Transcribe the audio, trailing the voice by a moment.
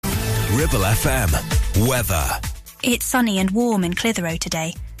Ribble FM. Weather. It's sunny and warm in Clitheroe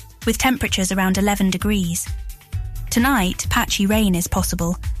today, with temperatures around 11 degrees. Tonight, patchy rain is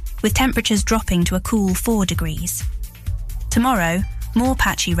possible, with temperatures dropping to a cool 4 degrees. Tomorrow, more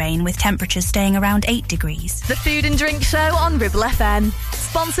patchy rain with temperatures staying around 8 degrees. The Food and Drink Show on Ribble FM.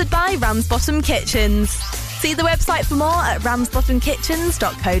 Sponsored by Ramsbottom Kitchens. See the website for more at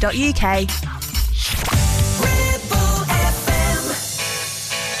ramsbottomkitchens.co.uk.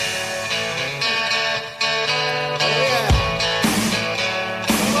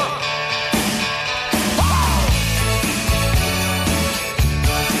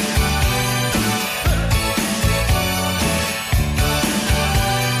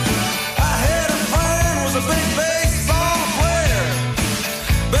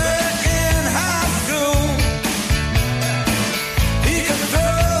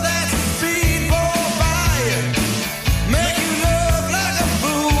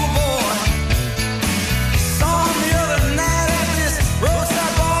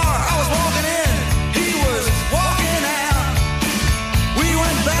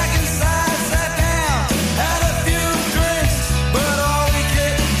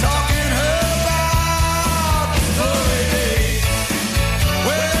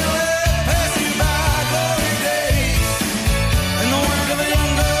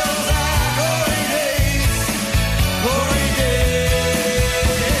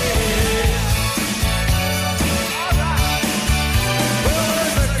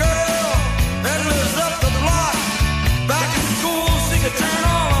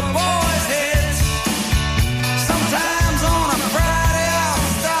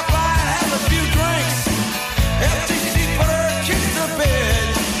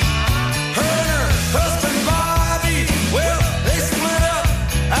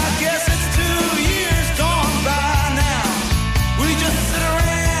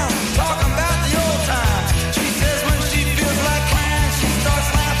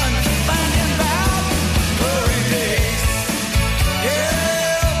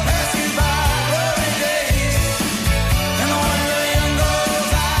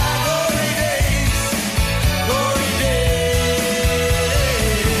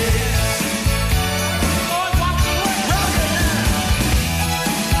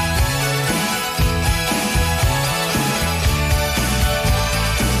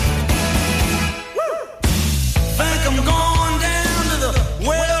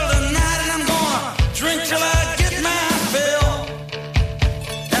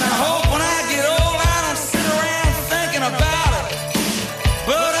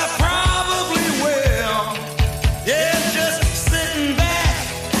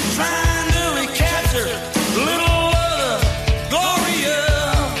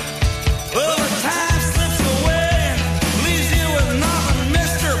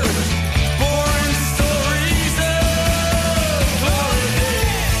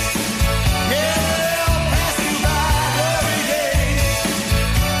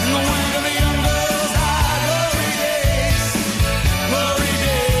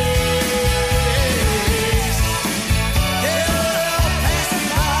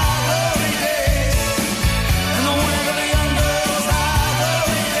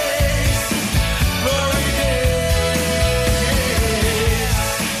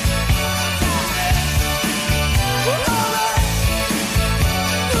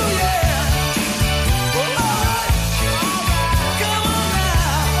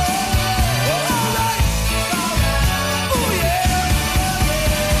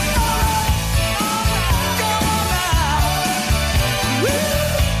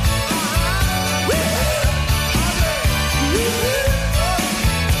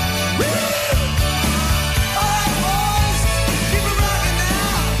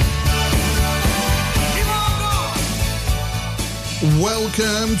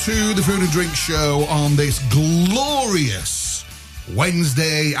 Welcome to the Food and Drink Show on this glorious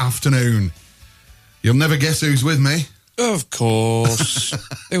Wednesday afternoon. You'll never guess who's with me. Of course.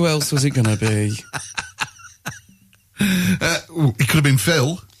 Who else was it going to be? It could have been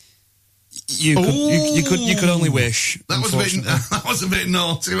Phil. You could only wish. That was a bit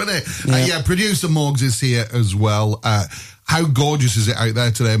naughty, wasn't it? Yeah. Producer Morgs is here as well. How gorgeous is it out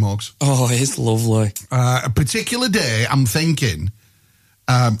there today, Morgs? Oh, it's lovely. A particular day, I'm thinking,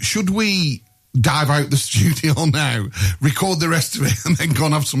 should we dive out the studio now, record the rest of it, and then go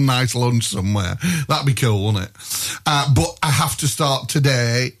and have some nice lunch somewhere? That'd be cool, wouldn't it? But I have to start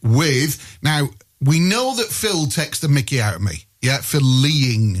today with, now, we know that Phil texted Mickey out of me, for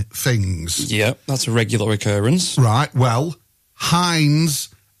leeing things. Yeah, that's a regular occurrence. Right, well, Heinz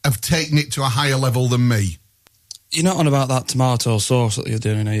have taken it to a higher level than me. You're not on about that tomato sauce that you're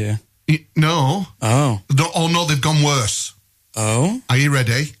doing, are you? No. Oh. Oh, no, they've gone worse. Oh? Are you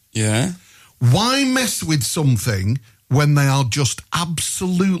ready? Yeah. Why mess with something when they are just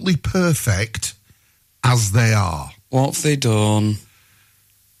absolutely perfect as they are? What have they done?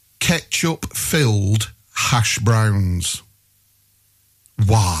 Ketchup-filled hash browns.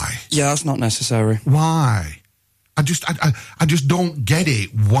 Why? Yeah, that's not necessary. Why? I just don't get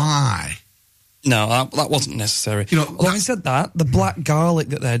it. Why? No, that wasn't necessary. You know, well, having said that, the black garlic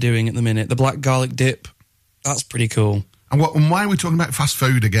that they're doing at the minute, the black garlic dip, that's pretty cool. And why are we talking about fast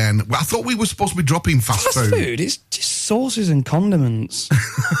food again? Well, I thought we were supposed to be dropping fast food. It's just sauces and condiments.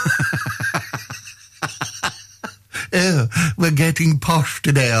 Yeah, we're getting posh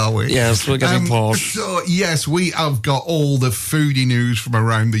today, are we? Yes, we're getting posh. So, yes, we have got all the foodie news from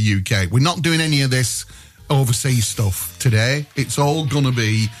around the UK. We're not doing any of this overseas stuff today. It's all going to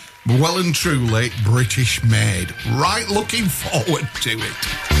be well and truly British made. Right, looking forward to it.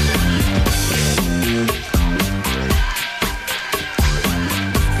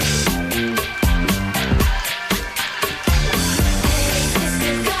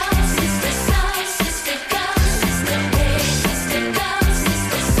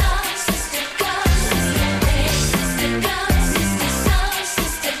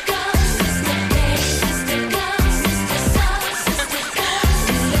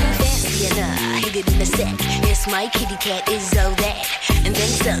 My kitty cat is all that, and then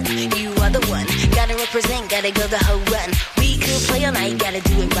some. You are the one, gotta represent, gotta go the whole run. We could play all night, gotta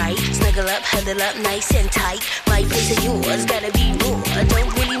do it right. Snuggle up, huddle up, nice and tight. My place or yours, gotta be raw.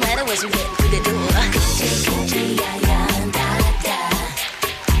 Don't really matter once we get through the door. Coochie, coochie, ya, ya, da, da.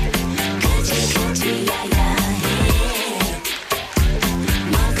 Coochie, coochie, ya, ya, yeah.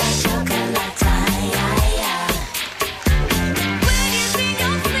 Mocha chocolate, ya, ya. Where do you think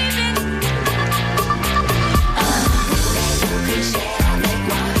I'm sleeping?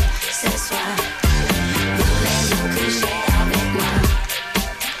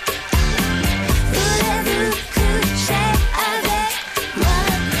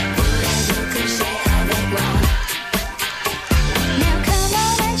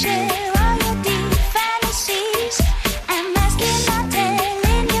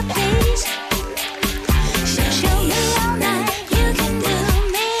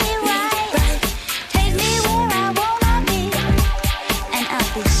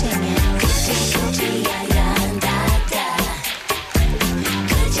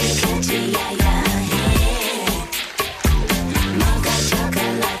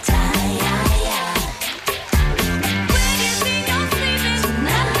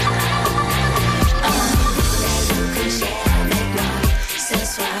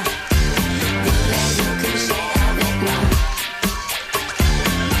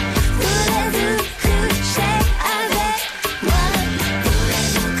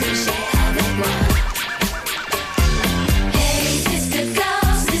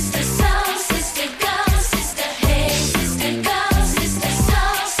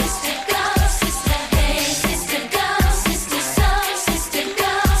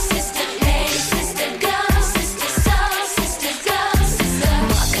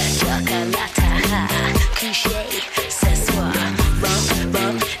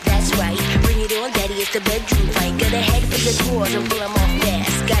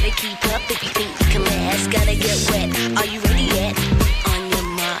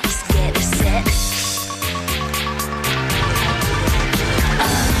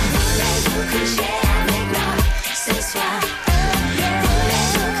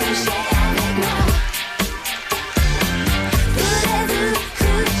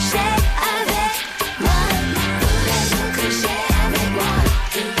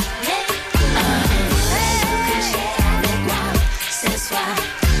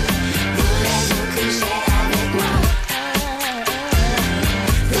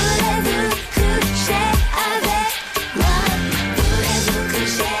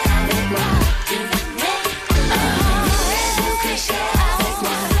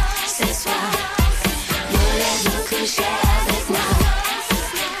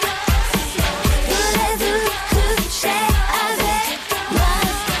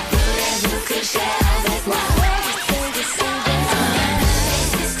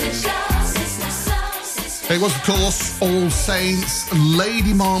 It was, of course, All Saints,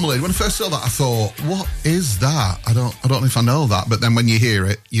 Lady Marmalade. When I first saw that, I thought, what is that? I don't know if I know that, but then when you hear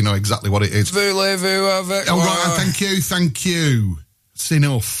it, you know exactly what it is. Voulez-vous avec Oh, moi? right, thank you. It's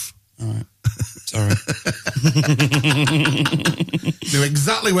enough. All right. Sorry. Knew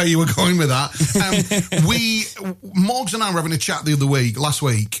exactly where you were going with that. Morgs and I were having a chat last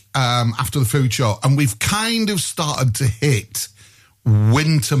week, after the food show, and we've kind of started to hit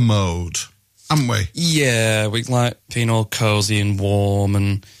winter mode, haven't we? Yeah, we like being all cosy and warm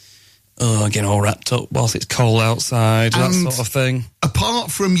and getting all wrapped up whilst it's cold outside, that sort of thing. Apart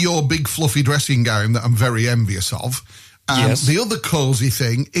from your big fluffy dressing gown that I'm very envious of, yes. The other cosy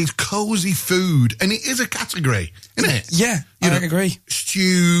thing is cosy food, and it is a category, isn't it? Yeah, I agree.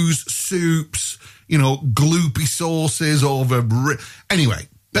 Stews, soups, gloopy sauces over... Anyway,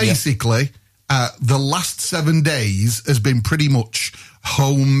 basically, the last 7 days has been pretty much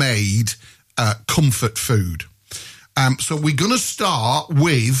homemade comfort food. So we're going to start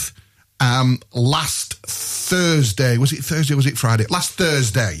with last Thursday. Was it Thursday? Was it Friday? Last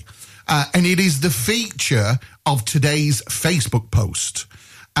Thursday. And it is the feature of today's Facebook post.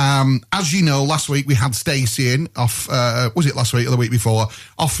 As you know, last week we had Stacey in off, was it last week or the week before,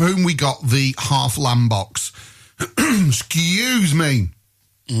 off whom we got the half lamb box. Excuse me.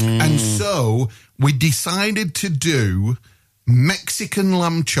 And so we decided to do Mexican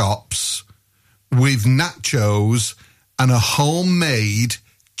lamb chops with nachos and a homemade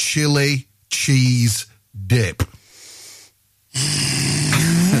chili cheese dip.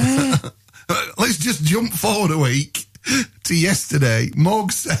 Let's just jump forward a week to yesterday.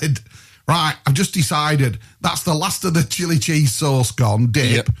 Morg said, right, I've just decided that's the last of the chili cheese sauce gone,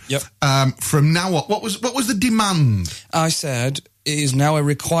 dip. Yep. From now on, what was the demand? I said it is now a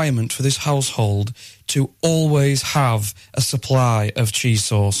requirement for this household to always have a supply of cheese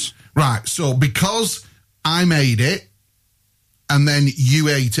sauce. Right, so because I made it and then you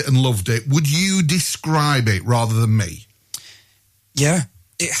ate it and loved it, would you describe it rather than me? Yeah.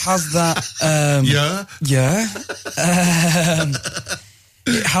 It has that... Yeah? Yeah.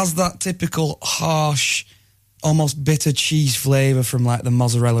 It has that typical harsh, almost bitter cheese flavour from like the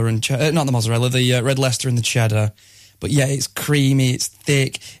mozzarella and... not the mozzarella, the Red Leicester and the cheddar. But yeah, it's creamy, it's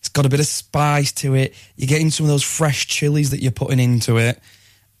thick, it's got a bit of spice to it. You're getting some of those fresh chilies that you're putting into it.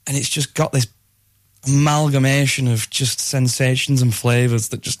 And it's just got this amalgamation of just sensations and flavours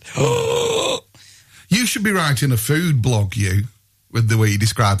that just... You should be writing a food blog, you, with the way you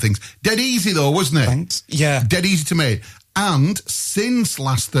describe things. Dead easy, though, wasn't it? Thanks. Yeah. Dead easy to make. And since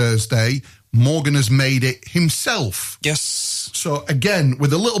last Thursday, Morgan has made it himself. Yes. So, again,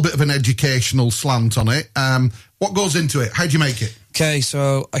 with a little bit of an educational slant on it, what goes into it? How do you make it? Okay,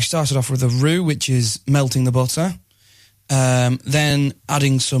 so I started off with a roux, which is melting the butter. Then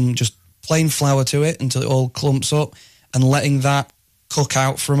adding some just plain flour to it until it all clumps up and letting that cook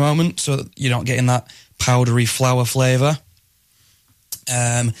out for a moment so that you're not getting that powdery flour flavour.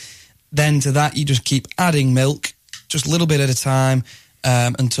 Then to that, you just keep adding milk, just a little bit at a time,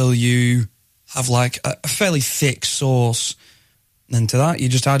 until you have like a fairly thick sauce. Then to that, you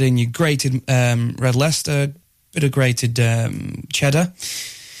just add in your grated Red Leicester, bit of grated cheddar.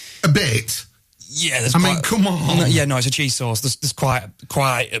 A bit? Yeah, come on. Yeah, no, it's a cheese sauce. There's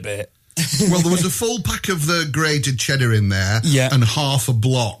quite a bit. Well, there was a full pack of the grated cheddar in there, and half a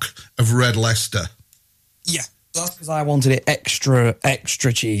block of Red Leicester. Yeah, that's because I wanted it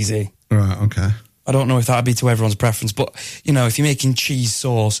extra cheesy. Right, okay. I don't know if that'd be to everyone's preference, but, if you're making cheese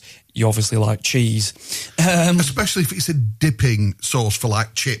sauce, you obviously like cheese. Especially if it's a dipping sauce for,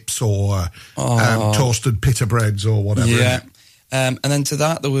 like, chips or toasted pita breads or whatever. Yeah. And then to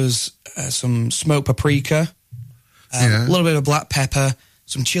that, there was some smoked paprika, a little bit of black pepper,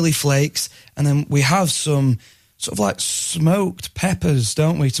 some chili flakes, and then we have some sort of like smoked peppers,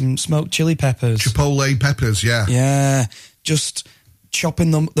 don't we? Some smoked chili peppers. Chipotle peppers, yeah. Yeah, just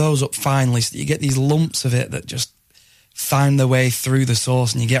chopping those up finely so that you get these lumps of it that just find their way through the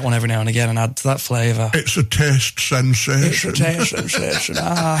sauce, and you get one every now and again and add to that flavour. It's a taste sensation.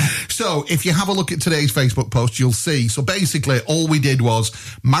 So, if you have a look at today's Facebook post, you'll see. So, basically, all we did was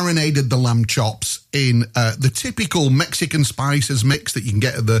marinated the lamb chops in the typical Mexican spices mix that you can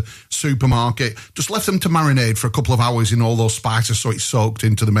get at the supermarket. Just left them to marinate for a couple of hours in all those spices so it's soaked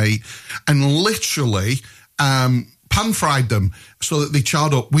into the meat. And literally... pan-fried them so that they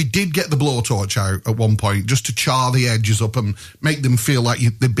charred up. We did get the blowtorch out at one point just to char the edges up and make them feel like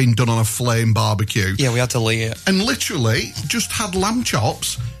they'd been done on a flame barbecue. Yeah, we had to lay it. And literally just had lamb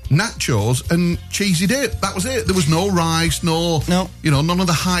chops, nachos and cheesy dip. That was it. There was no rice, no. None of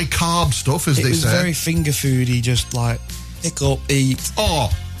the high-carb stuff, as they say. It was very finger foody, just like pick up, eat.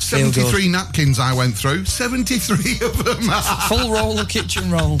 73 napkins I went through. 73 of them. Full roll of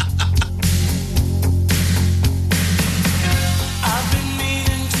kitchen roll.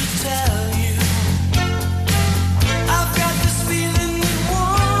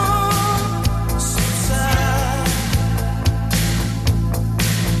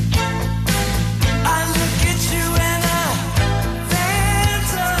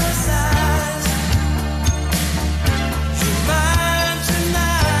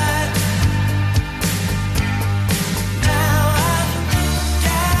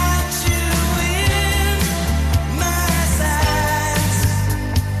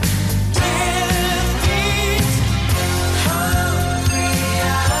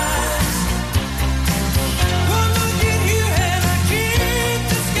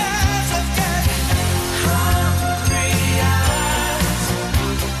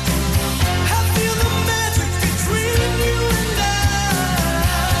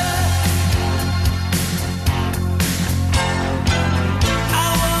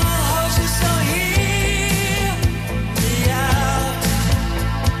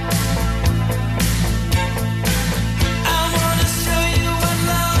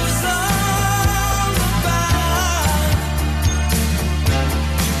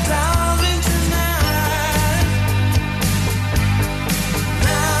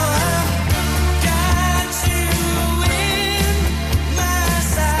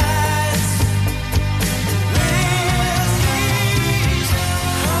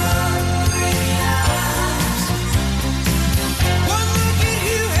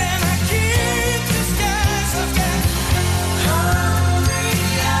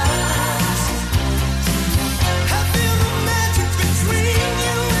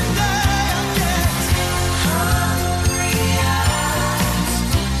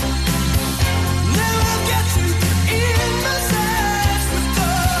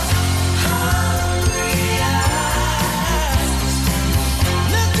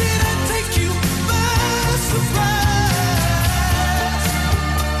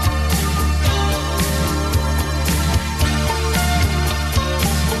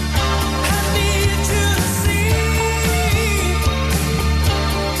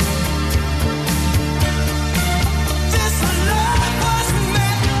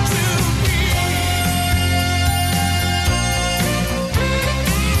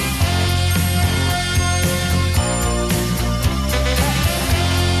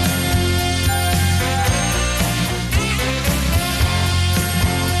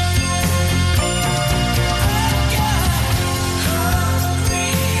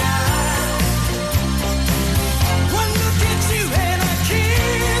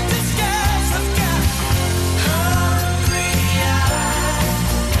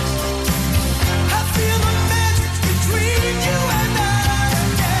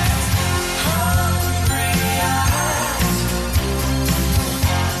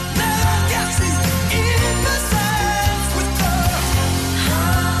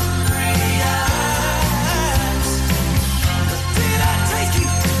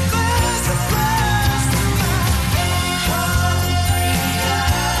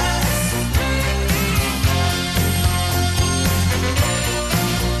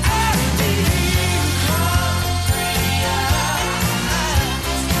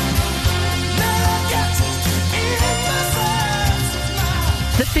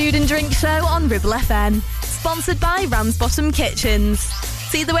 food and drink show on Ribble FM. Sponsored by Ramsbottom Kitchens.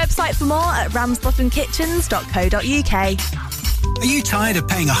 See the website for more at ramsbottomkitchens.co.uk. Are you tired of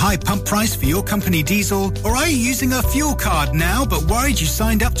paying a high pump price for your company diesel? Or are you using a fuel card now but worried you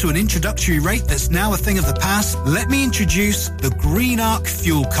signed up to an introductory rate that's now a thing of the past? Let me introduce the Green Arc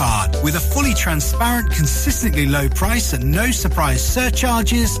Fuel Card. With a fully transparent, consistently low price and no surprise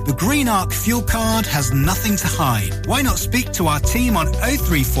surcharges, the Green Arc Fuel Card has nothing to hide. Why not speak to our team on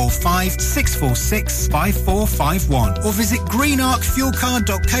 0345 646 5451 or visit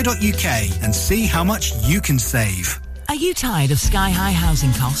greenarcfuelcard.co.uk and see how much you can save. Are you tired of sky-high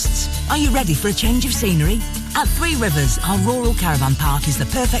housing costs? Are you ready for a change of scenery? At Three Rivers, our rural caravan park is the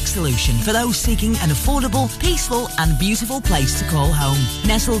perfect solution for those seeking an affordable, peaceful and beautiful place to call home.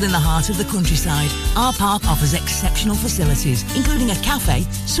 Nestled in the heart of the countryside, our park offers exceptional facilities, including a cafe,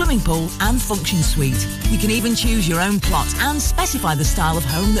 swimming pool and function suite. You can even choose your own plot and specify the style of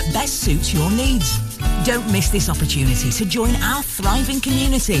home that best suits your needs. Don't miss this opportunity to join our thriving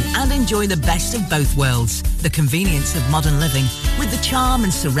community and enjoy the best of both worlds. The convenience of modern living with the charm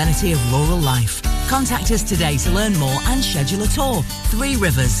and serenity of rural life. Contact us today to learn more and schedule a tour. Three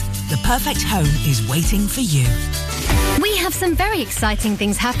Rivers, the perfect home is waiting for you. We have some very exciting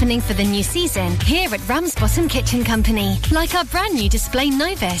things happening for the new season here at Ramsbottom Kitchen Company, like our brand new display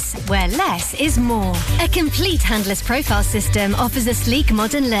Novus, where less is more. A complete handless profile system offers a sleek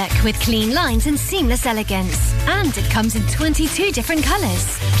modern look with clean lines and seamless elegance. And it comes in 22 different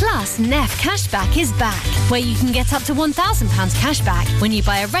colours. Plus, Neff Cashback is back, where you can get up to £1,000 cashback when you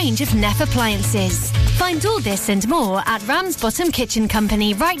buy a range of Neff appliances. Find all this and more at Ramsbottom Kitchen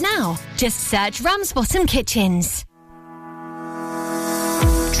Company right now. Just search Ramsbottom Kitchens.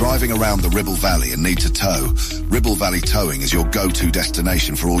 Driving around the Ribble Valley and need to tow? Ribble Valley Towing is your go-to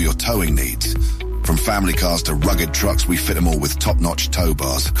destination for all your towing needs. From family cars to rugged trucks, we fit them all with top-notch tow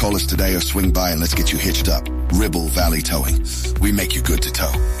bars. Call us today or swing by and let's get you hitched up. Ribble Valley Towing. We make you good to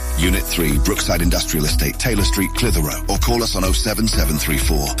tow. Unit 3, Brookside Industrial Estate, Taylor Street, Clitheroe. Or call us on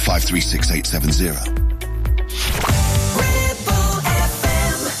 07734 536870.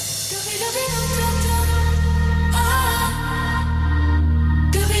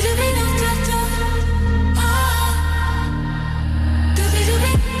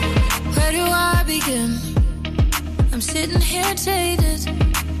 I'm sitting here jaded.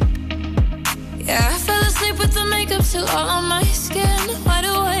 Yeah, I fell asleep with the makeup still all on my skin. Wide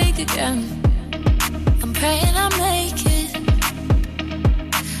awake again. I'm praying I make it.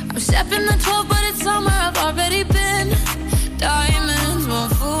 I'm stepping the 12, but it's somewhere I've already been. Diamonds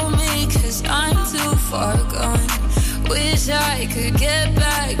won't fool me, 'cause I'm too far gone. Wish I could get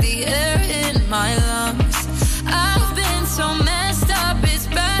back the air in my lungs. I've been so messed up, it's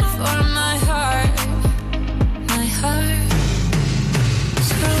bad for my heart.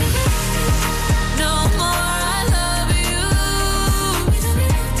 So no more I love you.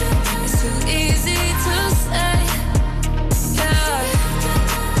 It's too easy to say. Yeah.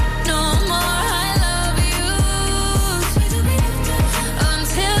 No more I love you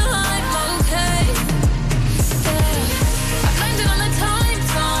until I'm okay. Yeah. I blamed it on the time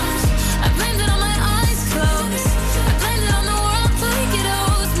zones. I blamed it on my eyes closed. I blamed it on the world like it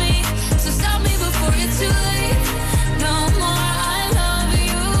owes me. So stop me before it's too late.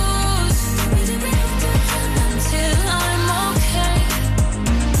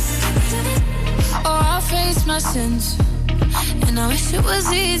 My sins, and I wish it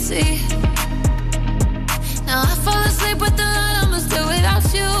was easy. Now I fall asleep with the light, I'ma still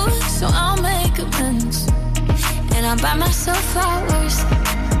without you. So I'll make amends, and I'll buy myself flowers.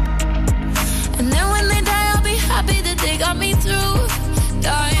 And then when they die, I'll be happy that they got me through.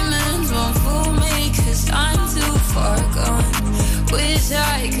 Diamonds won't fool me, 'cause I'm too far gone. Wish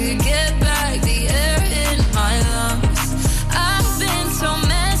I could get back the air in my lungs. I've been so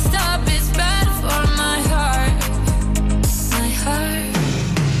messed up, it's bad for my heart.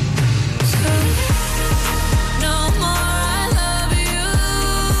 So no more I love you.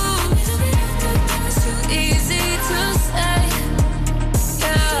 It's too easy to say.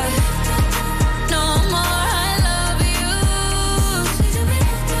 Yeah. No more I love you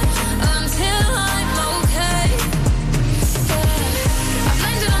until I'm okay. Yeah. I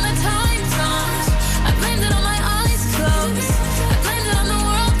blamed it on the time zones. I blamed it on my eyes closed. I blamed it on the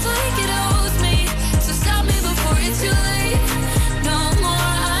world like it owes me. So stop me before it's too late.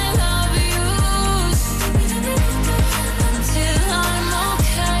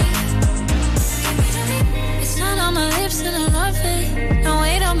 And I love it. No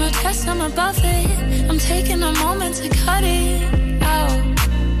weight on my chest, I'm above it. I'm taking a moment to cut it out.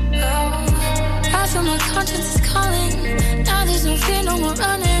 I feel my conscience is calling. Now there's no fear, no more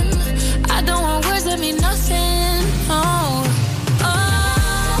running.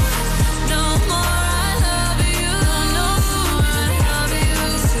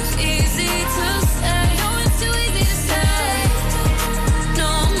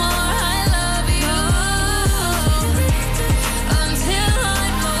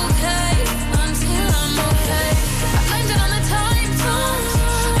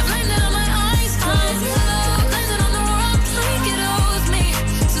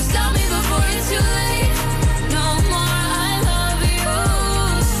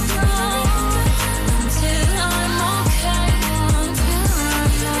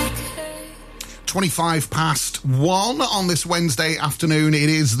 1:25 on this Wednesday afternoon. It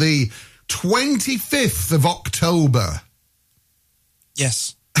is the 25th of October.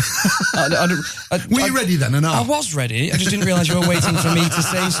 Yes. Were you ready then or not? I was ready. I just didn't realise you were waiting for me to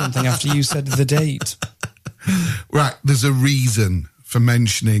say something after you said the date. Right, there's a reason for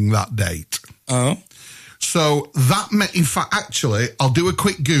mentioning that date. Oh? So in fact, actually, I'll do a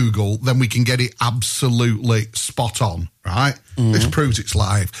quick Google, then we can get it absolutely spot on, right? This proves it's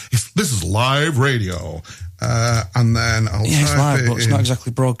live. This is live radio. And then I'll Yeah, it's live, but it's not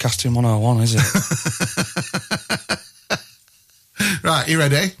exactly broadcasting 101, is it? Right, you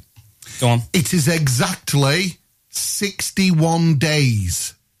ready? Go on. It is exactly 61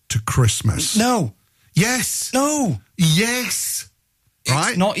 days to Christmas. No. Yes. No. Yes. Right?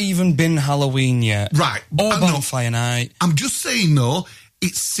 It's not even been Halloween yet. Right. Or bonfire night. I'm just saying, though,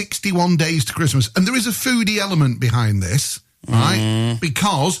 it's 61 days to Christmas. And there is a foodie element behind this, right?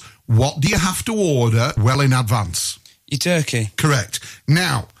 Because what do you have to order well in advance? Your turkey. Correct.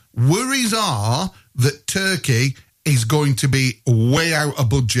 Now, worries are that turkey is going to be way out of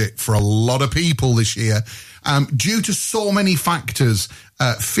budget for a lot of people this year due to so many factors.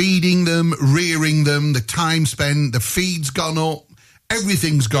 Feeding them, rearing them, the time spent, the feed's gone up,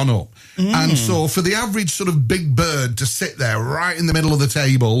 everything's gone up. And so for the average sort of big bird to sit there right in the middle of the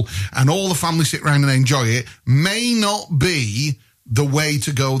table and all the family sit around and enjoy it may not be the way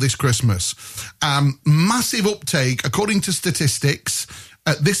to go this Christmas. Massive uptake, according to statistics,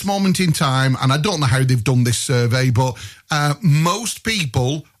 at this moment in time, and I don't know how they've done this survey, but most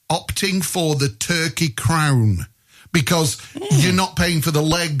people opting for the turkey crown because you're not paying for the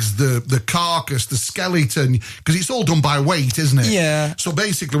legs, the carcass, the skeleton, because it's all done by weight, isn't it? Yeah. So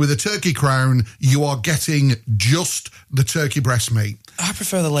basically, with a turkey crown, you are getting just the turkey breast meat. I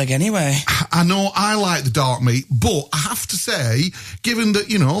prefer the leg anyway. I know I like the dark meat, but I have to say, given that,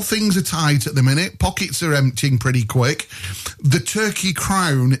 things are tight at the minute, pockets are emptying pretty quick, the turkey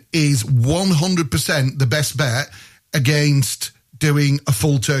crown is 100% the best bet against doing a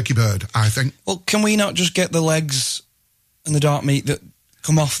full turkey bird, I think. Well, can we not just get the legs and the dark meat that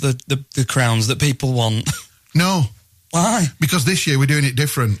come off the crowns that people want? No. Why? Because this year we're doing it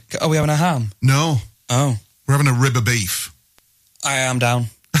different. Are we having a ham? No. Oh. We're having a rib of beef. I am down.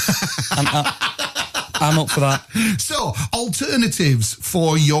 I'm up for that. So, alternatives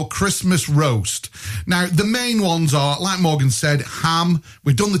for your Christmas roast. Now, the main ones are, like Morgan said, ham.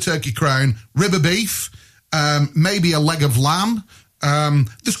 We've done the turkey crown, rib of beef, maybe a leg of lamb.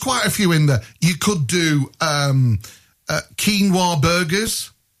 There's quite a few in there. You could do quinoa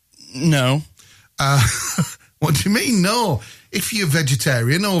burgers. No. What do you mean, no? If you're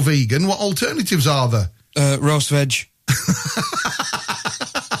vegetarian or vegan, what alternatives are there? Roast veg.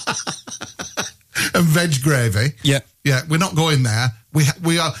 And veg gravy. Yeah. Yeah, we're not going there.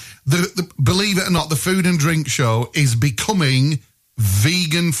 We are, believe it or not, the Food and Drink Show is becoming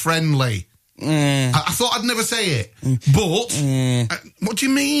vegan friendly. I thought I'd never say it, but what do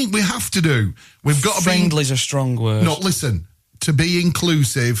you mean? We have to do. We've got to be... Friendly's a strong word. No, listen, to be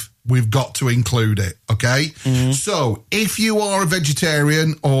inclusive, we've got to include it, okay? So, if you are a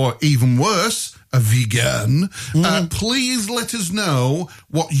vegetarian or even worse, a vegan, please let us know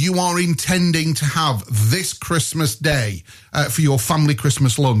what you are intending to have this Christmas day for your family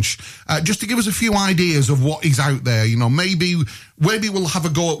Christmas lunch. Just to give us a few ideas of what is out there. Maybe we'll have a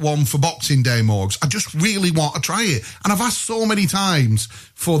go at one for Boxing Day, Morgs. I just really want to try it. And I've asked so many times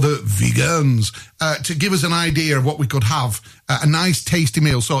for the vegans to give us an idea of what we could have, a nice tasty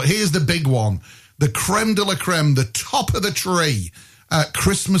meal. So here's the big one, the creme de la creme, the top of the tree.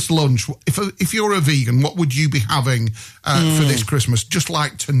 Christmas lunch. If you're a vegan, what would you be having for this Christmas? Just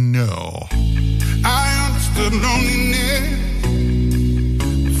like to know. I understood loneliness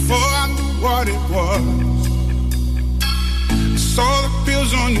before I knew what it was. I saw the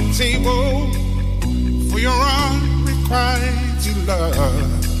pills on your table for your unrequited love.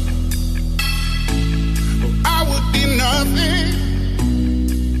 Oh, I would be nothing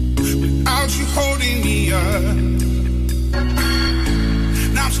without you holding me up.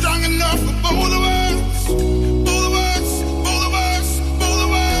 Now I'm strong enough for both of us, both of us, both of us, both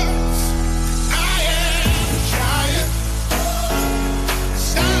of us. I am a giant.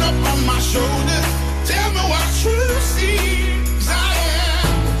 Stand up on my shoulders, tell me what you see. 'Cause I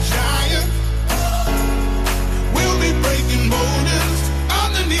am a giant. We'll be breaking boulders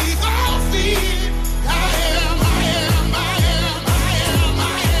underneath our feet. I am a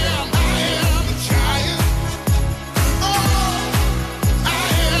giant.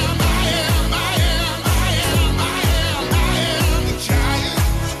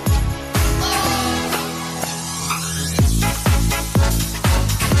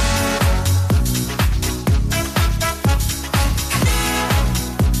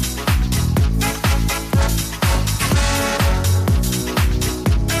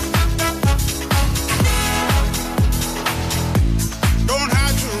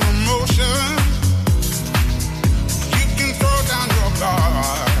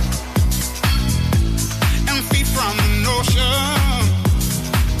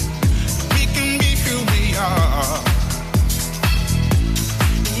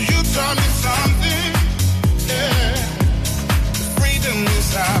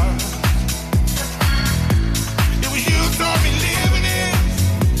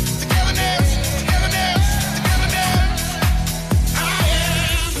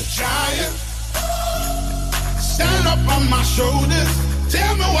 up on my shoulders.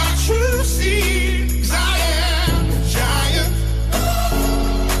 Tell me what you see. 'Cause I am a giant.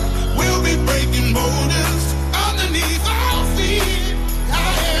 We'll be breaking boulders underneath our feet.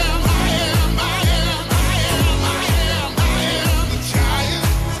 I am the giant.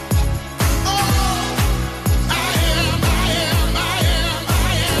 Oh, I am the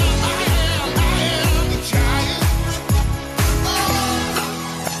giant.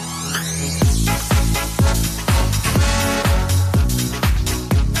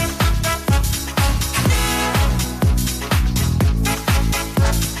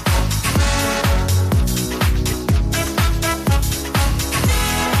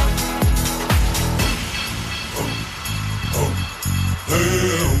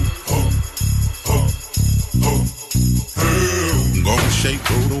 I'm gonna shake,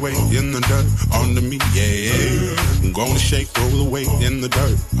 roll away in the dirt under me, yeah. I'm gonna shake, roll away in the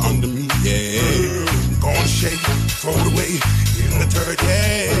dirt under me, yeah. I'm gonna shake, throw it away in the dirt,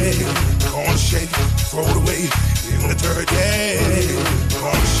 yeah. I'm gonna shake, throw it away in the dirt, yeah. I'm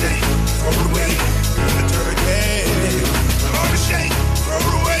gonna shake, throw it away in the dirt, yeah. I'm gonna shake, throw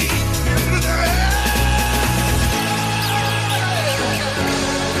it away in the dirt.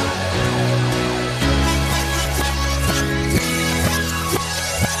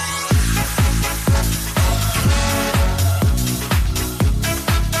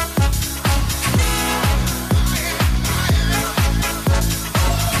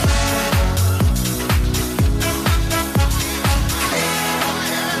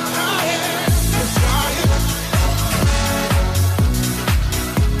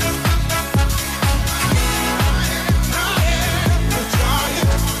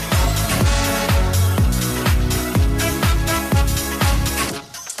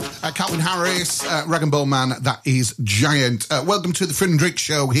 Calvin Harris, Rag and Bone Man, that is Giant. Welcome to the Finn and Drick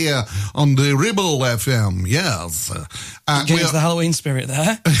Show here on the Ribble FM. Yes. Getting into the Halloween spirit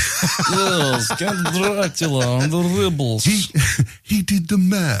there. Yes, get Dracula on the Ribbles. He did the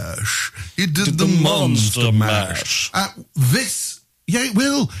mash. He did the monster mash. This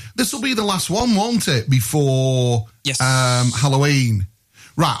will be the last one, won't it, before Halloween?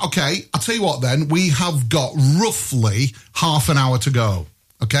 Right, okay, I'll tell you what then, we have got roughly half an hour to go.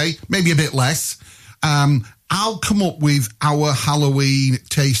 Okay, maybe a bit less. I'll come up with our Halloween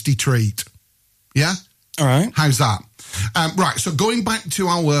tasty treat. Yeah? All right. How's that? Right, so going back to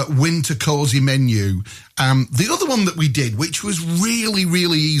our winter cozy menu, the other one that we did, which was really,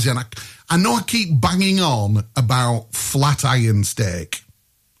 really easy, and I know I keep banging on about flat iron steak,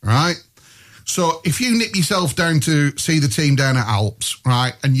 right? So if you nip yourself down to see the team down at Alps,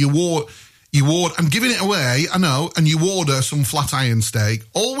 right, and you order, I'm giving it away, I know, and you order some flat iron steak.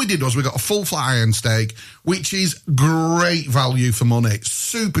 All we did was we got a full flat iron steak, which is great value for money.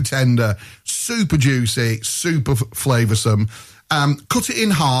 Super tender, super juicy, super flavoursome. Cut it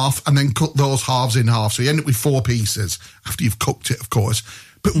in half and then cut those halves in half. So you end up with 4 pieces after you've cooked it, of course.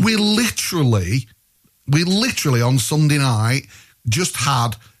 But we literally on Sunday night just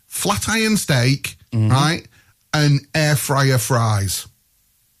had flat iron steak, right, and air fryer fries.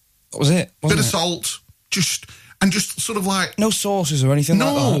 That was it. Bit of salt, just sort of like no sauces or anything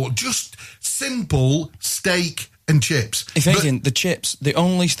like that. No, just simple steak and chips. If anything, the chips, the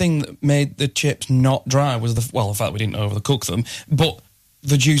only thing that made the chips not dry was the fact we didn't overcook them, but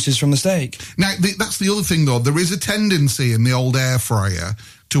the juices from the steak. Now, that's the other thing, though. There is a tendency in the old air fryer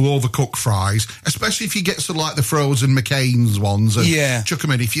to overcook fries, especially if you get sort of like the frozen McCain's ones and chuck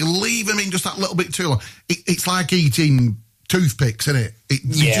them in. If you leave them in just that little bit too long, it's like eating toothpicks, isn't it?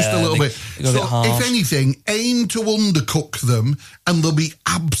 Just a little bit. So, if anything, aim to undercook them and they'll be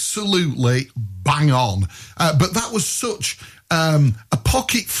absolutely bang on. But that was such a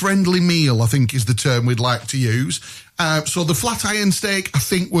pocket-friendly meal, I think is the term we'd like to use. So the flat iron steak, I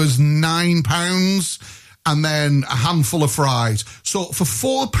think, was £9 and then a handful of fries. So for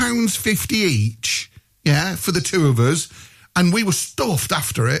 £4.50 each, for the two of us, and we were stuffed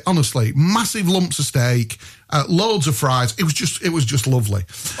after it, honestly. Massive lumps of steak, loads of fries. It was just lovely.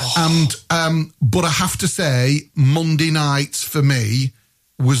 And but I have to say, Monday nights for me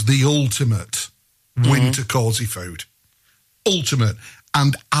was the ultimate winter cosy food. Ultimate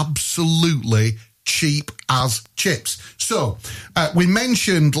and absolutely cheap as chips. So, we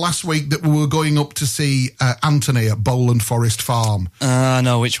mentioned last week that we were going up to see Anthony at Bowland Forest Farm. I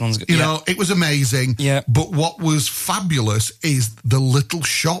know which one's good. You know, it was amazing. Yeah. But what was fabulous is the little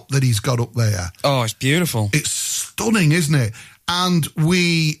shop that he's got up there. Oh, it's beautiful. It's stunning, isn't it? And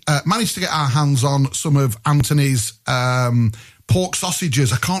we managed to get our hands on some of Anthony's pork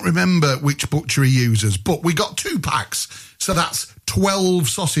sausages. I can't remember which butcher he uses, but we got 2 packs. So that's 12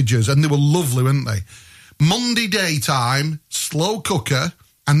 sausages, and they were lovely, weren't they? Monday daytime, slow cooker,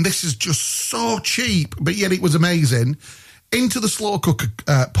 and this is just so cheap, but yet it was amazing. Into the slow cooker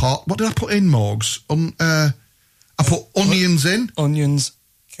pot, what did I put in, Morgs? I put onions in. Onions,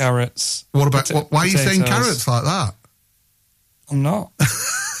 carrots. What about, why are you saying potatoes. carrots like that? I'm not.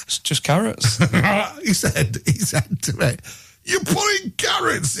 It's just carrots. he said to me, "You're putting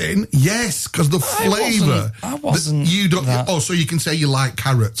carrots in?" Yes, because the flavour. I wasn't. You don't. that. Oh, so you can say you like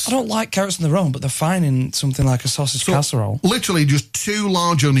carrots. I don't like carrots on their own, but they're fine in something like a sausage casserole. Literally, just 2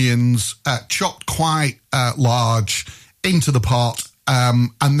 large onions, chopped quite large, into the pot,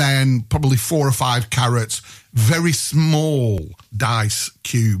 and then probably 4 or 5 carrots, very small dice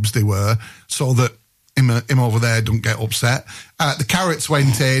cubes they were, so that him over there don't get upset. The carrots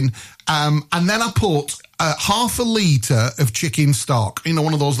went in, and then I put half a litre of chicken stock,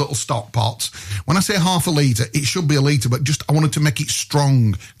 one of those little stock pots. When I say half a litre, it should be a litre, but just I wanted to make it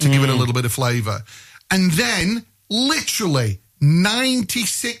strong to give it a little bit of flavour. And then, literally,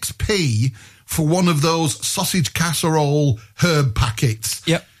 96p for one of those sausage casserole herb packets.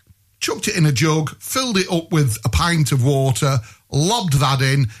 Yep. Chucked it in a jug, filled it up with a pint of water, lobbed that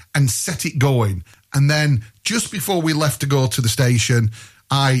in, and set it going. And then, just before we left to go to the station,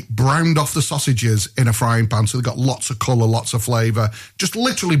 I browned off the sausages in a frying pan, so they got lots of colour, lots of flavour. Just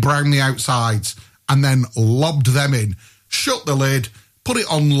literally browned the outsides, and then lobbed them in. Shut the lid, put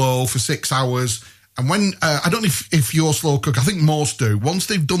it on low for 6 hours. And when, I don't know if you're slow cook, I think most do. Once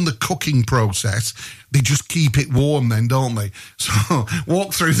they've done the cooking process, they just keep it warm then, don't they? So,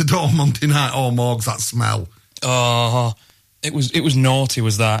 walk through the door Monday night, oh, Morgs, that smell. Oh, it was naughty,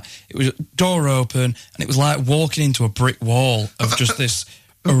 was that. It was door open, and it was like walking into a brick wall of just this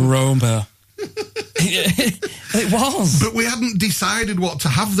aroma. It was. But we hadn't decided what to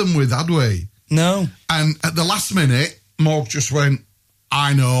have them with, had we? No. And at the last minute, Morg just went,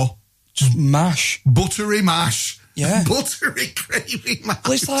 I know. Just mash. Buttery mash. Yeah. Buttery, gravy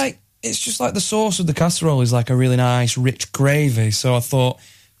mash. Well, it's just like the sauce of the casserole is like a really nice, rich gravy. So I thought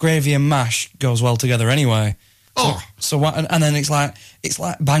gravy and mash goes well together anyway. So what? And then it's like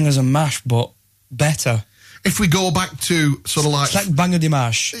bangers and mash, but better. If we go back to sort of like... It's like Banger de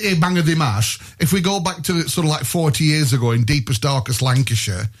Mash. Banger de Mash. If we go back to sort of like 40 years ago in deepest, darkest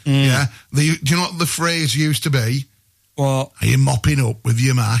Lancashire, yeah, do you know what the phrase used to be? What? Are you mopping up with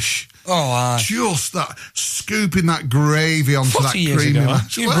your mash? Oh, aye. Just that, scooping that gravy onto that creamy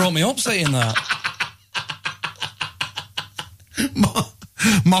mash. You brought me up saying that.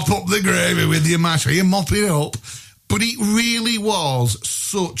 Mop up the gravy with your mash. Are you mopping up? But it really was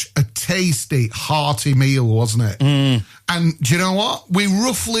such a tasty, hearty meal, wasn't it? And do you know what? We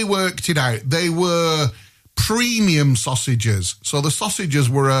roughly worked it out. They were premium sausages. So the sausages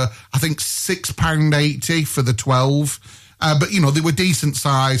were, I think, £6.80 for the 12. But, they were decent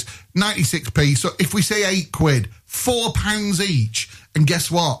size, 96p. So if we say £8, £4 each. And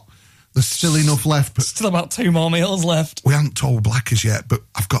guess what? There's still enough left. But still about 2 more meals left. We haven't told Blackers yet, but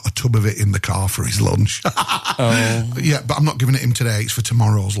I've got a tub of it in the car for his lunch. Oh. Yeah, but I'm not giving it him today. It's for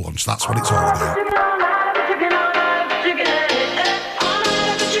tomorrow's lunch. That's what it's all about.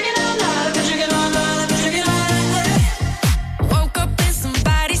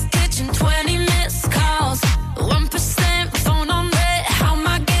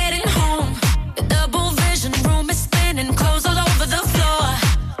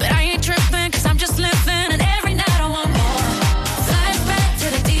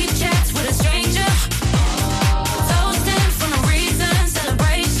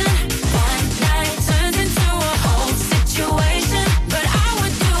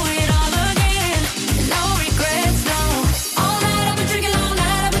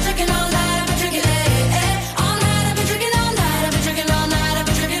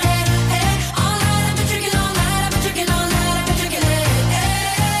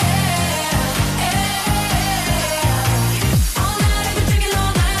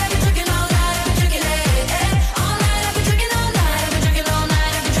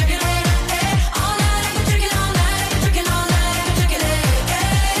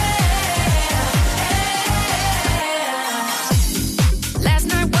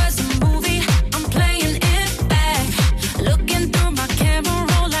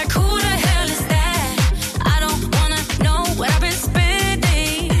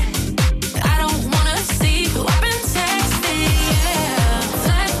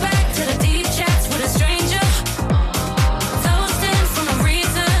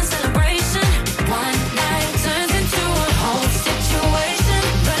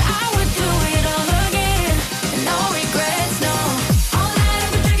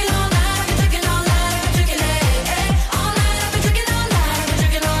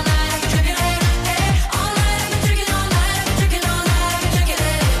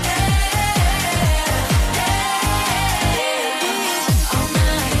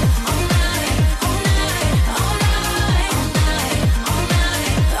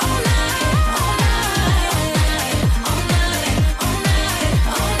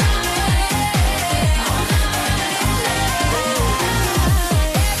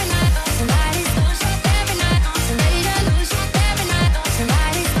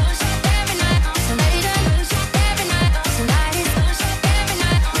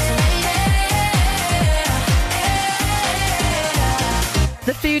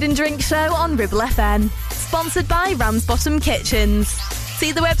 Drink Show on Ribble FM. Sponsored by Ramsbottom Kitchens.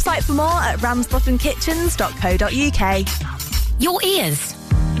 See the website for more at ramsbottomkitchens.co.uk. Your ears.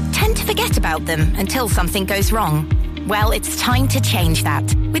 Tend to forget about them until something goes wrong. Well, it's time to change that.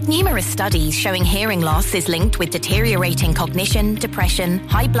 With numerous studies showing hearing loss is linked with deteriorating cognition, depression,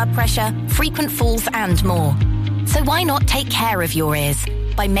 high blood pressure, frequent falls and more. So why not take care of your ears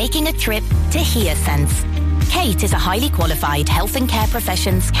by making a trip to HearSense? Kate is a highly qualified health and care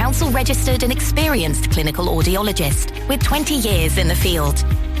professions council registered and experienced clinical audiologist with 20 years in the field.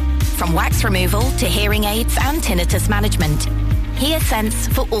 From wax removal to hearing aids and tinnitus management,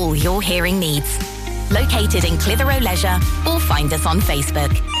 HearSense for all your hearing needs. Located in Clitheroe Leisure or find us on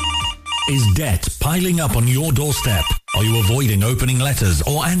Facebook. Is debt piling up on your doorstep? Are you avoiding opening letters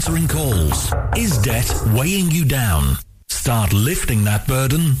or answering calls? Is debt weighing you down? Start lifting that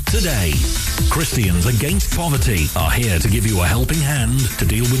burden today. Christians Against Poverty are here to give you a helping hand to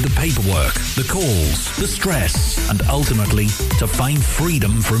deal with the paperwork, the calls, the stress, and ultimately to find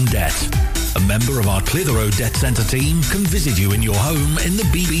freedom from debt. A member of our Clitheroe Debt Centre team can visit you in your home in the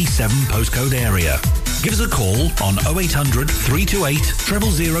BB7 postcode area. Give us a call on 0800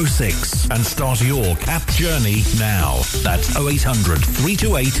 328 0006 and start your CAP journey now. That's 0800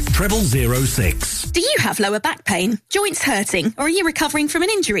 328 0006. Do you have lower back pain, joints hurting, or are you recovering from an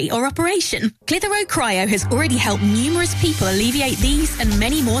injury or operation? Clitheroe Cryo has already helped numerous people alleviate these and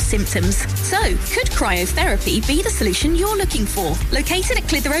many more symptoms. So, could cryotherapy be the solution you're looking for? Located at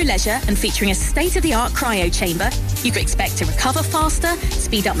Clitheroe Leisure and featuring a state-of-the-art cryo chamber, you can expect to recover faster,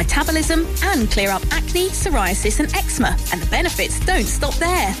 speed up metabolism, and clear up acne, psoriasis, and eczema. And the benefits don't stop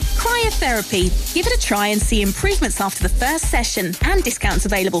there. Cryotherapy. Give it a try and see improvements after the first session, and discounts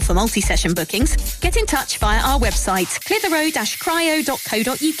available for multi-session bookings. Get in touch via our website,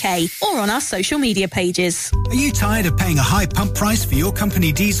 clitheroe-cryo.co.uk, or on our social media pages. Are you tired of paying a high pump price for your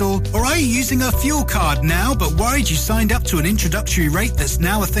company diesel? Or are you using a fuel card now but worried you signed up to an introductory rate that's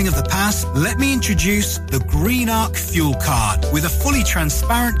now a thing of the past? Let me introduce the Green Arc Fuel Card. With a fully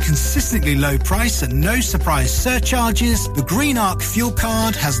transparent, consistently low price and no surprise surcharges, the Green Arc Fuel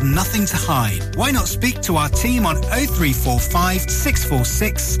Card has nothing to hide. Why not speak to our team on 0345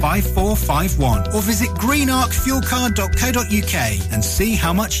 646 5451 or visit greenarcfuelcard.co.uk and see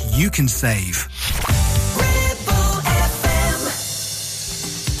how much you can save.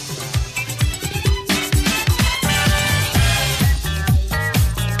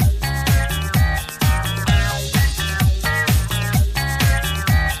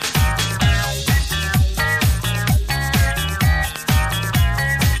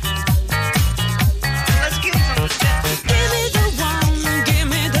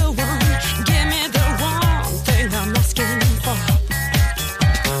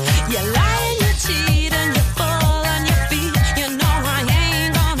 You're lying, you're cheating.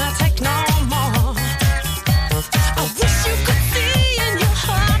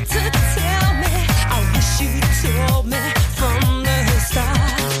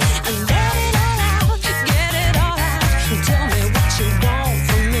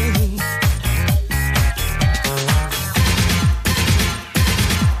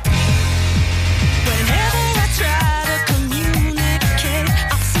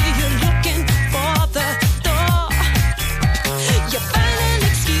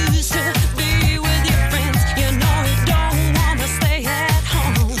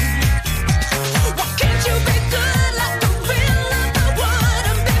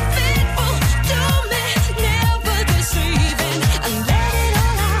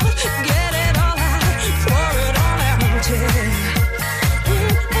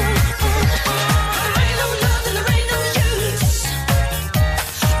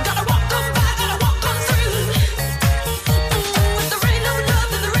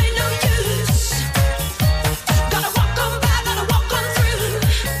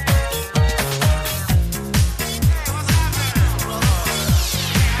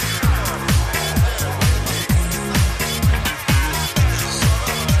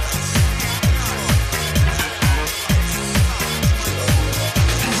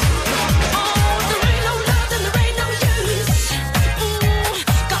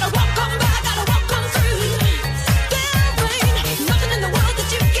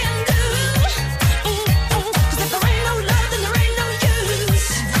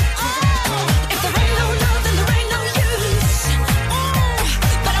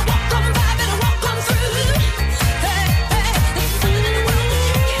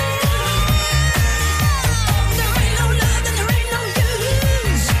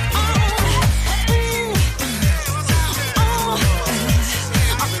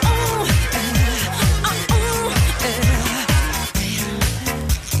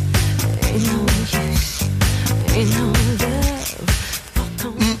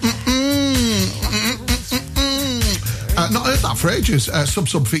 for ages.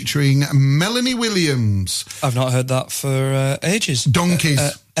 Sub featuring Melanie Williams. I've not heard that for ages. Donkeys.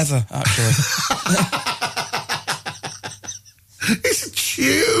 Ever, actually. It's a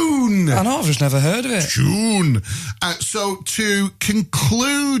tune. I know, I've just never heard of it. Tune. So to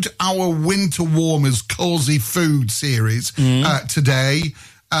conclude our Winter Warmers Cosy Food series today,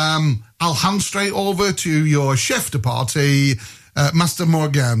 I'll hand straight over to your chef de partie, Master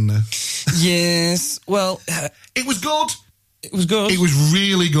Morgan. Yes, well... it was good. It was good. It was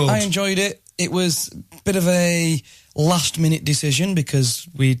really good. I enjoyed it. It was a bit of a last-minute decision because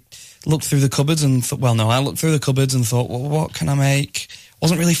we looked through the cupboards and thought, I looked through the cupboards and thought, well, what can I make?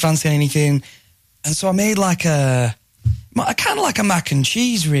 Wasn't really fancying anything. And so I made kind of like a mac and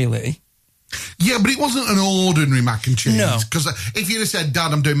cheese, really. Yeah, but it wasn't an ordinary mac and cheese. No. Because if you'd have said,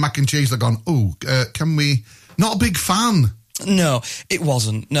 Dad, I'm doing mac and cheese, they'd gone, can we... Not a big fan. No, it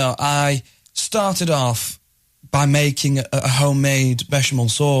wasn't. No, I started off by making a homemade bechamel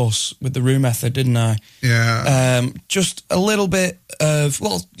sauce with the roux method, didn't I? Yeah. Just a little bit of,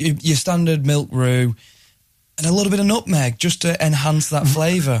 your standard milk roux and a little bit of nutmeg just to enhance that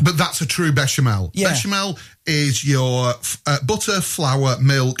flavour. But that's a true bechamel. Yeah. Bechamel is your butter, flour,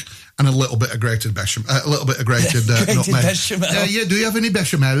 milk, and a little bit of grated bechamel, nutmeg. Bechamel. Yeah, do you have any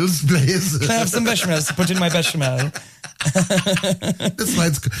bechamels, please? Can I have some bechamels to put in my bechamel?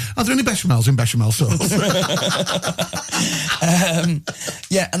 Are there any bechamels in bechamel sauce?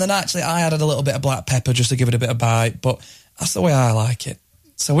 And then actually I added a little bit of black pepper just to give it a bit of bite, but that's the way I like it.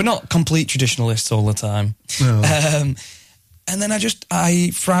 So we're not complete traditionalists all the time. No. And then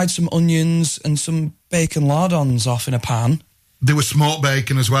I fried some onions and some bacon lardons off in a pan. They were smoked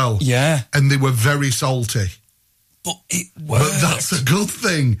bacon as well. Yeah. And they were very salty. But it worked. But that's a good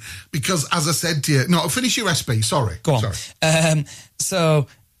thing, because as I said to you... No, finish your recipe, sorry. Go on. Sorry.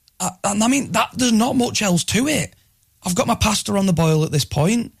 There's not much else to it. I've got my pasta on the boil at this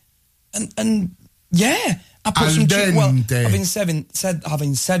point, and I put some cheese... Well,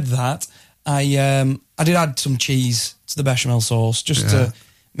 having said that, I did add some cheese to the bechamel sauce, just to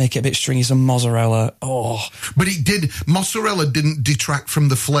make it a bit stringy, some mozzarella. Oh. But mozzarella didn't detract from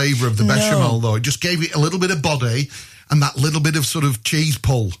the flavour of the bechamel, though. It just gave it a little bit of body and that little bit of sort of cheese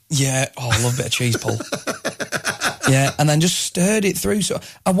pull. Yeah, I love a bit of cheese pull. Yeah, and then just stirred it through. So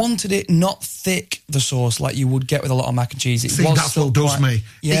I wanted it not thick, the sauce, like you would get with a lot of mac and cheese. That's what does me.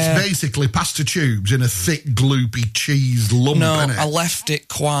 Yeah. It's basically pasta tubes in a thick, gloopy cheese lump, innit? I left it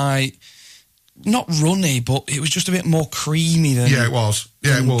quite... Not runny, but it was just a bit more creamy than... Yeah, it was.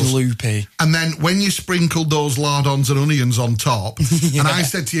 Yeah, it was. Gloopy. And then when you sprinkled those lardons and onions on top, and I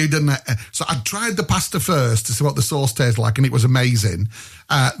said to you, didn't I? So I tried the pasta first to see what the sauce tastes like, and it was amazing.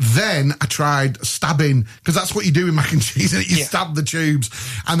 Then I tried stabbing, because that's what you do with mac and cheese, and you stab the tubes,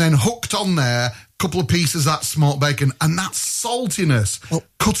 and then hooked on there couple of pieces of that smoked bacon, and that saltiness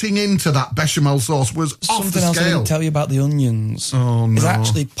cutting into that bechamel sauce was off the scale. Something else I didn't tell you about the onions. Oh, no. Is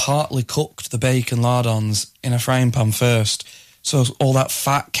actually partly cooked the bacon lardons in a frying pan first. So all that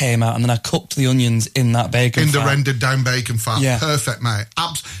fat came out, and then I cooked the onions in that bacon fat. In the rendered down bacon fat. Yeah. Perfect, mate.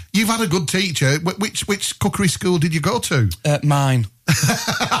 You've had a good teacher. Which cookery school did you go to? Mine.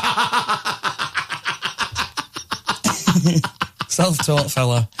 Self-taught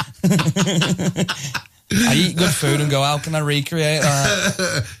fella. I eat good food and go, how can I recreate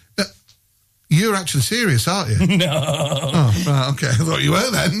that? You're actually serious, aren't you? No. Oh, right, okay. I thought you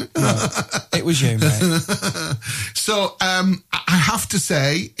were then. No, it was you, mate. So, I have to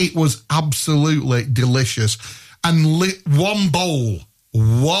say, it was absolutely delicious. And one bowl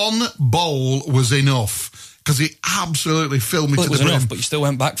was enough. Because it absolutely filled me to the brim. Enough, but you still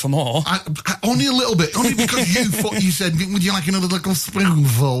went back for more. Only a little bit. Only because you said, would you like another little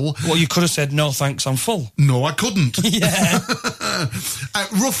spoonful? Well, you could have said, no, thanks, I'm full. No, I couldn't. Yeah.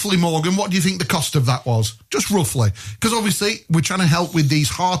 Roughly, Morgan, what do you think the cost of that was? Just roughly. Because obviously, we're trying to help with these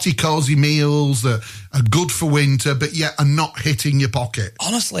hearty, cosy meals that are good for winter, but yet are not hitting your pocket.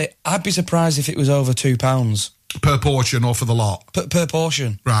 Honestly, I'd be surprised if it was over £2. Per portion or for the lot? Per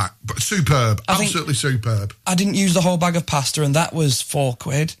portion. Right. But superb. Absolutely superb. I didn't use the whole bag of pasta, and that was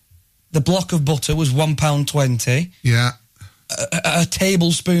 £4. The block of butter was £1.20. Yeah. A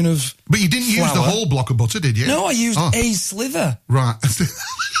tablespoon of But you didn't flour. use the whole block of butter, did you? No, I used a slither. Right.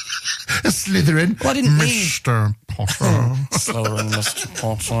 A Slytherin. Well, I didn't Mr. Potter. Slytherin, Mr.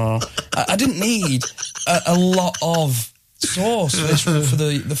 Potter. I didn't need a lot of sauce for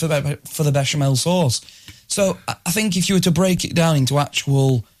the bechamel sauce. So I think if you were to break it down into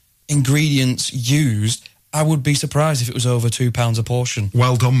actual ingredients used, I would be surprised if it was over £2 a portion.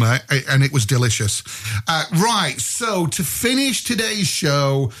 Well done, mate. And it was delicious. Right, so to finish today's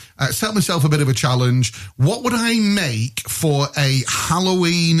show, set myself a bit of a challenge. What would I make for a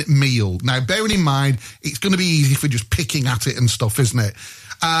Halloween meal? Now, bearing in mind, it's going to be easy for just picking at it and stuff, isn't it?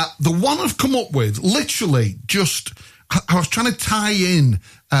 The one I've come up with, literally just... I was trying to tie in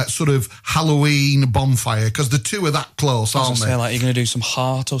sort of Halloween bonfire because the two are that close, aren't they? Say, like, you're going to do some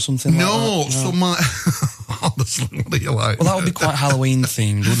heart or something no, like that? Some... honestly, what are you like? Well, that would be quite Halloween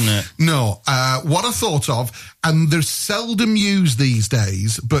themed, wouldn't it? No. What I thought of, and they're seldom used these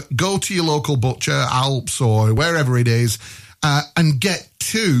days, but go to your local butcher, Alps or wherever it is, and get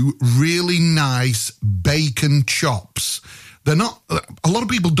 2 really nice bacon chops. They're not, a lot of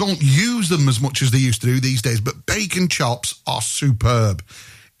people don't use them as much as they used to do these days, but bacon chops are superb.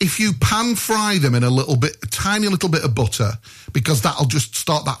 If you pan fry them in a tiny little bit of butter, because that'll just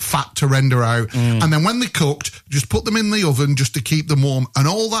start that fat to render out. And then when they're cooked, just put them in the oven just to keep them warm. And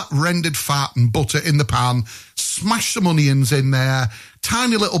all that rendered fat and butter in the pan, smash some onions in there,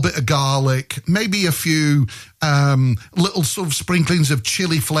 tiny little bit of garlic, maybe a few little sort of sprinklings of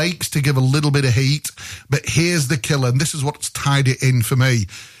chili flakes to give a little bit of heat. But here's the killer, and this is what's tied it in for me.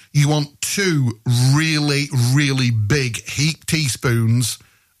 You want 2 really, really big heaped teaspoons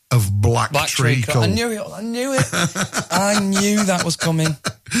of black treacle. I knew it. I knew that was coming.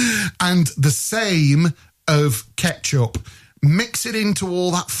 And the same of ketchup. Mix it into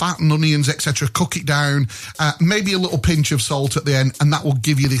all that fat and onions, etc. Cook it down. Maybe a little pinch of salt at the end, and that will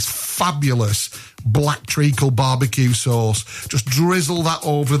give you this fabulous black treacle barbecue sauce. Just drizzle that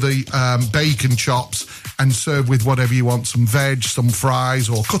over the bacon chops and serve with whatever you want. Some veg, some fries,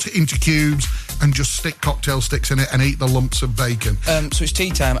 or cut it into cubes and just stick cocktail sticks in it and eat the lumps of bacon. So it's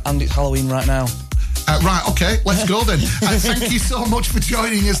tea time and it's Halloween right now. Right, okay, let's go then. Thank you so much for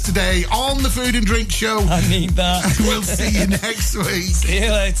joining us today on the Food and Drink Show. I need that. We'll see you next week. See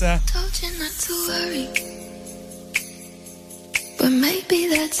you later. Told you not to worry, but maybe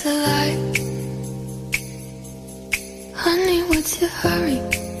that's a lie. Honey, what's your hurry?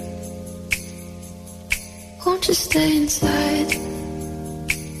 Won't you stay inside?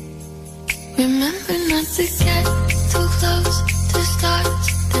 Remember not to get too close to stars.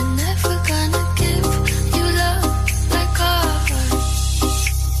 They're never gonna give you love like ours.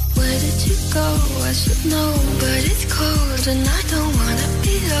 Where did you go? I should know, but it's cold and I don't wanna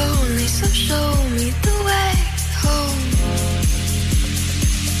be lonely. So show me the way home.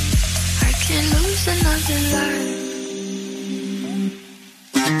 I can't lose another line.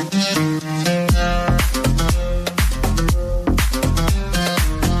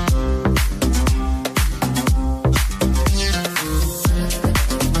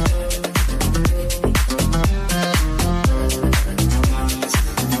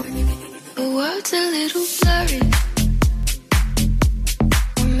 A little blurry,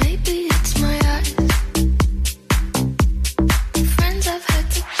 or maybe it's my eyes. Friends I've had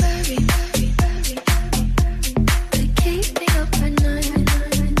to bury, they keep me up at night.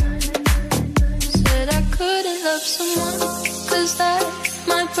 Said I couldn't love someone, 'cause that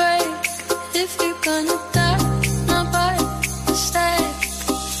might break. If you're gonna die, not by mistake.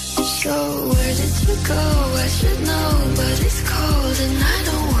 So where did you go? I should know, but it's cold and I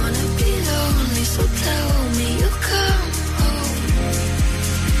don't wanna be lonely. So tell me you'll come home,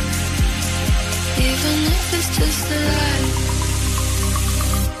 even if it's just a lie.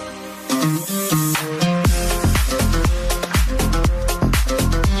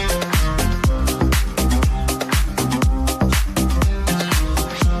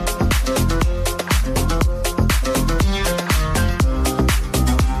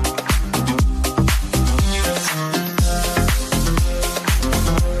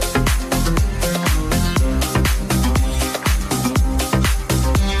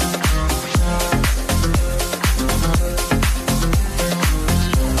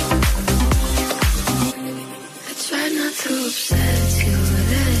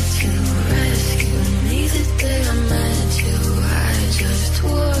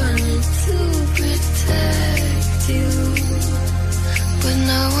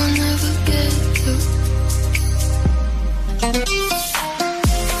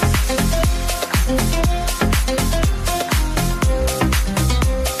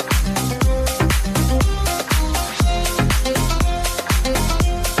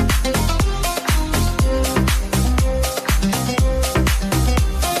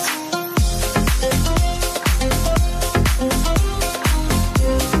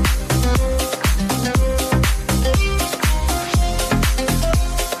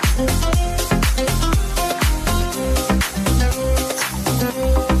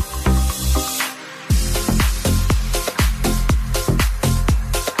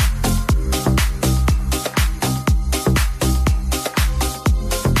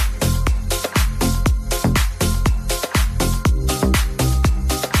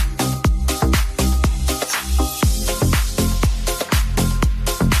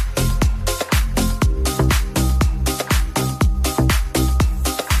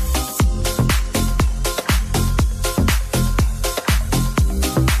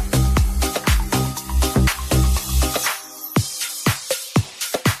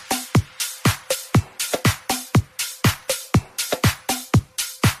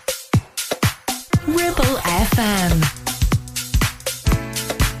 Ribble FM.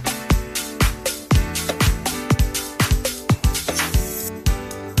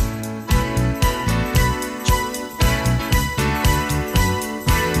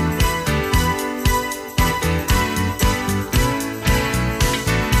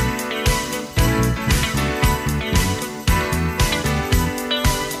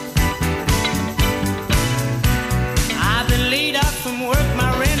 I've been laid up from work,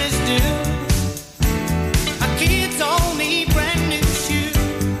 my rent is due. My kids all need brand new shoes.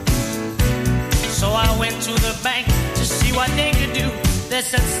 So I went to the bank to see what they could do. They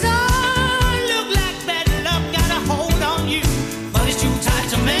said, son, look like bad luck got a hold on you, but it's too tight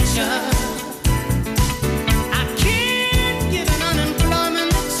to mention. I can't give an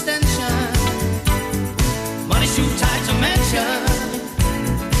unemployment extension, but it's too tight to mention.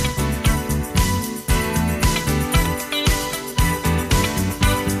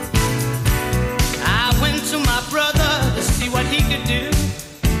 I went to my brother to see what he could do.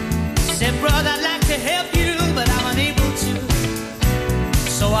 Said, brother, I'd like to help you, but I'm unable to.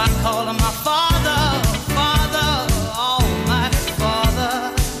 So I called on my father, Father, Almighty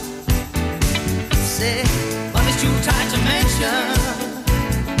Father. Said, but it's too tight to mention.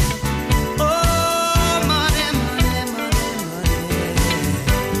 Oh, money, money, money, money.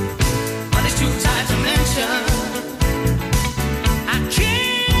 But it's too tight to mention. I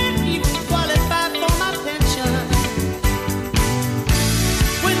can't even qualify for my pension.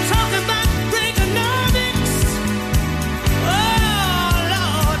 We're talking about Reaganomics. Oh,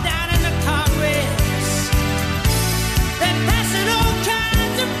 Lord, down in the Congress. They're passing all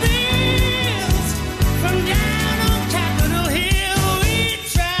kinds of bills from down on Capitol Hill. We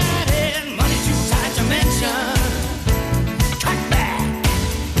tried it. Money's too tight to mention. Cut back.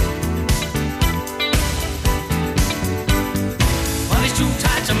 Money's too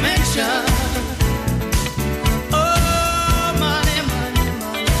tight to mention. Oh, money, money,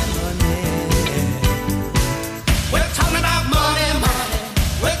 money, money. We're talking about money, money.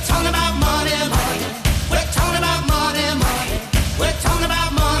 We're talking about money, money. We're talking about money, money. We're talking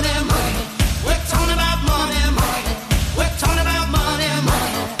about money, money. We're talking about money, money. We're talking about money,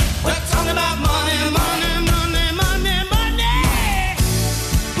 money. We're talking about money, money, money, money, money.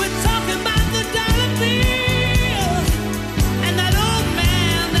 We're talking about the dollar bill and that old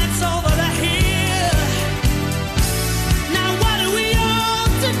man that's over the hill. Now what do we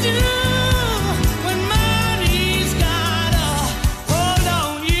ought to do when money's got a hold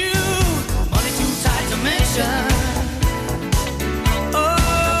on you? Money too tight to mention. Oh,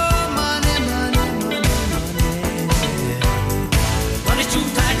 money, money, money, money. Money's too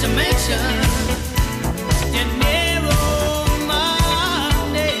tight to mention. Dinero,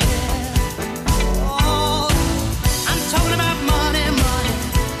 money. Oh, I'm talking about money, money.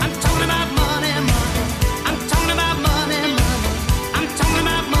 I'm talking about money, money. I'm talking about money, money. I'm talking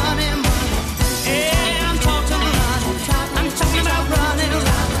about money, money. Yeah, I'm talking money. I'm talking about running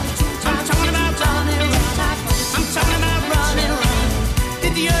around. I'm talking about running around. I'm talking about running around.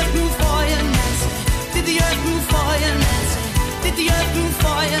 Did the earth move for you, Nancy? Did the earth move for you, Nancy? Did the earth move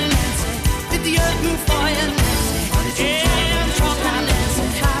for you, Nancy? Did the earth move for you, Nancy? Yeah.